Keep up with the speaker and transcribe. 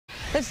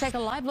Let's take a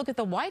live look at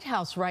the White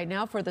House right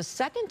now. For the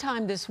second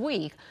time this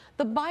week,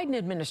 the Biden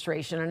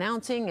administration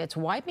announcing it's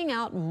wiping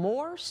out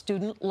more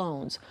student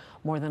loans.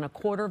 More than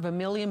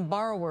 250,000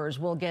 borrowers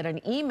will get an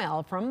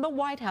email from the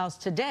White House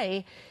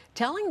today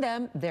telling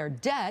them their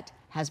debt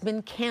has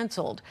been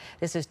canceled.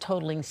 This is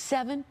totaling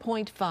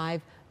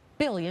 $7.5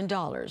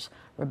 billion.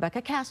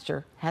 Rebecca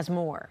Castor has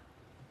more.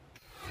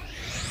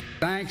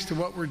 Thanks to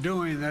what we're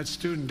doing, that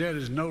student debt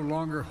is no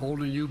longer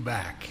holding you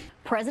back.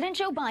 President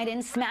Joe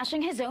Biden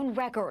smashing his own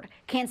record,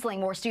 canceling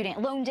more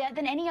student loan debt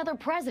than any other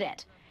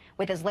president.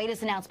 With his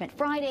latest announcement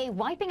Friday,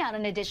 wiping out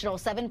an additional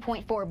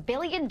 $7.4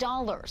 billion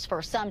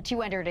for some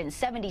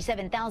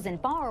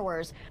 277,000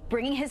 borrowers,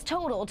 bringing his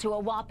total to a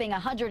whopping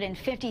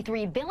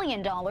 $153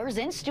 billion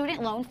in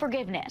student loan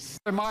forgiveness.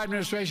 My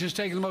administration has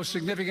taken the most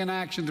significant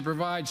action to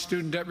provide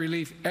student debt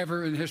relief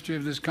ever in the history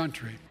of this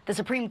country. The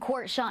Supreme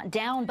Court shot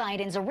down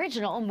Biden's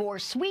original, more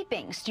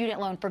sweeping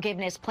student loan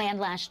forgiveness plan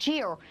last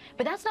year,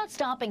 but that's not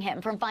stopping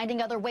him from finding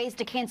other ways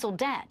to cancel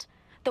debt.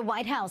 The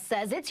White House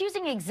says it's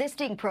using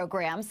existing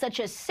programs such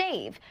as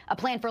SAVE, a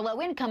plan for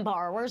low-income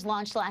borrowers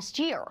launched last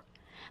year.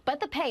 But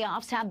the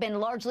payoffs have been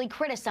largely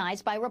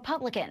criticized by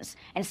Republicans,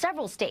 and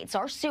several states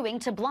are suing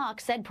to block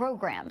said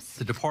programs.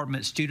 The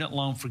department's student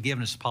loan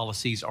forgiveness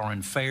policies are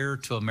unfair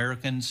to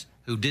Americans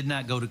who did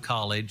not go to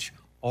college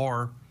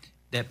or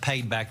that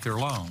paid back their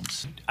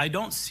loans. I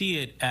don't see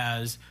it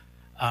as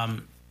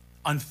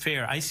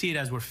unfair. I see it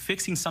as we're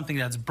fixing something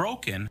that's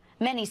broken.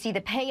 Many see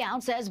the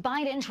payouts as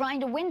Biden trying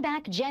to win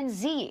back Gen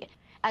Z.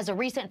 As a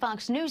recent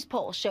Fox News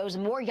poll shows,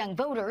 more young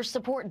voters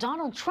support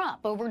Donald Trump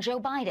over Joe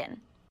Biden.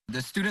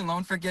 The student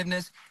loan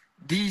forgiveness,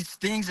 these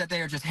things that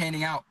they are just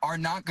handing out are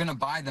not going to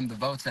buy them the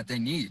votes that they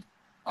need.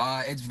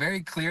 It's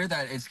very clear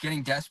that it's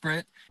getting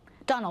desperate.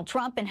 Donald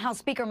Trump and House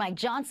Speaker Mike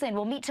Johnson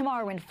will meet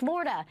tomorrow in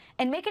Florida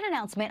and make an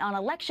announcement on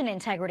election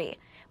integrity.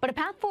 But a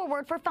path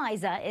forward for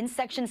FISA in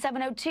Section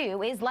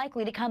 702 is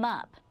likely to come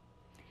up.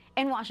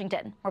 In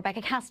Washington,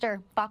 Rebecca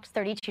Castor, Fox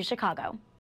 32 Chicago.